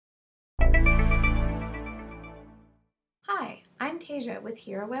Tasia with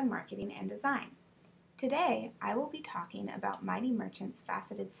Hero Web Marketing and Design. Today, I will be talking about Mighty Merchant's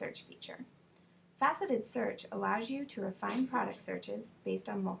Faceted Search feature. Faceted Search allows you to refine product searches based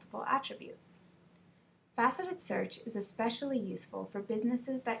on multiple attributes. Faceted Search is especially useful for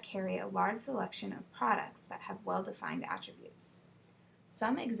businesses that carry a large selection of products that have well-defined attributes.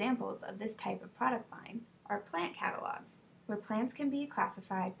 Some examples of this type of product line are plant catalogs, where plants can be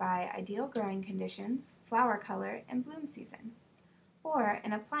classified by ideal growing conditions, flower color, and bloom season, or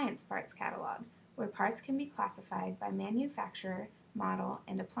an appliance parts catalog, where parts can be classified by manufacturer, model,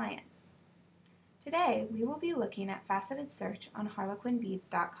 and appliance. Today, we will be looking at faceted search on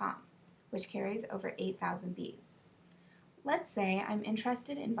harlequinbeads.com, which carries over 8,000 beads. Let's say I'm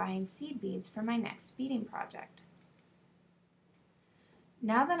interested in buying seed beads for my next beading project.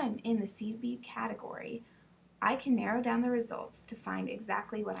 Now that I'm in the seed bead category, I can narrow down the results to find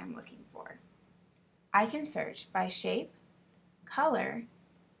exactly what I'm looking for. I can search by shape, color,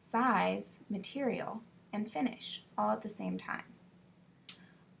 size, material, and finish, all at the same time.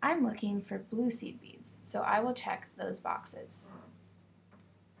 I'm looking for blue seed beads, so I will check those boxes.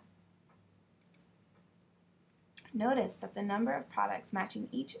 Notice that the number of products matching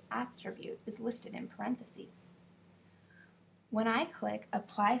each attribute is listed in parentheses. When I click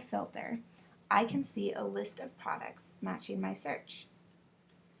Apply Filter, I can see a list of products matching my search.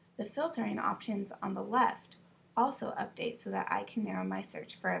 The filtering options on the left also update so that I can narrow my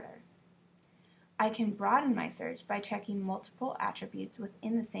search further. I can broaden my search by checking multiple attributes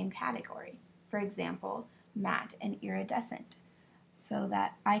within the same category, for example, matte and iridescent, so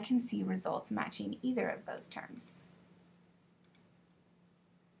that I can see results matching either of those terms.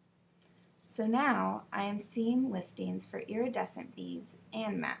 So now I am seeing listings for iridescent beads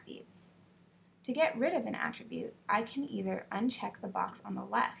and matte beads. To get rid of an attribute, I can either uncheck the box on the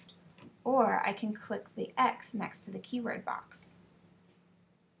left, or I can click the X next to the keyword box.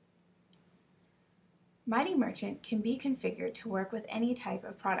 Mighty Merchant can be configured to work with any type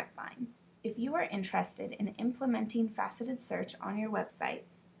of product line. If you are interested in implementing faceted search on your website,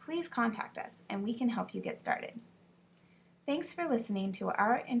 please contact us and we can help you get started. Thanks for listening to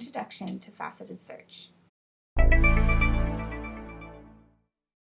our introduction to faceted search.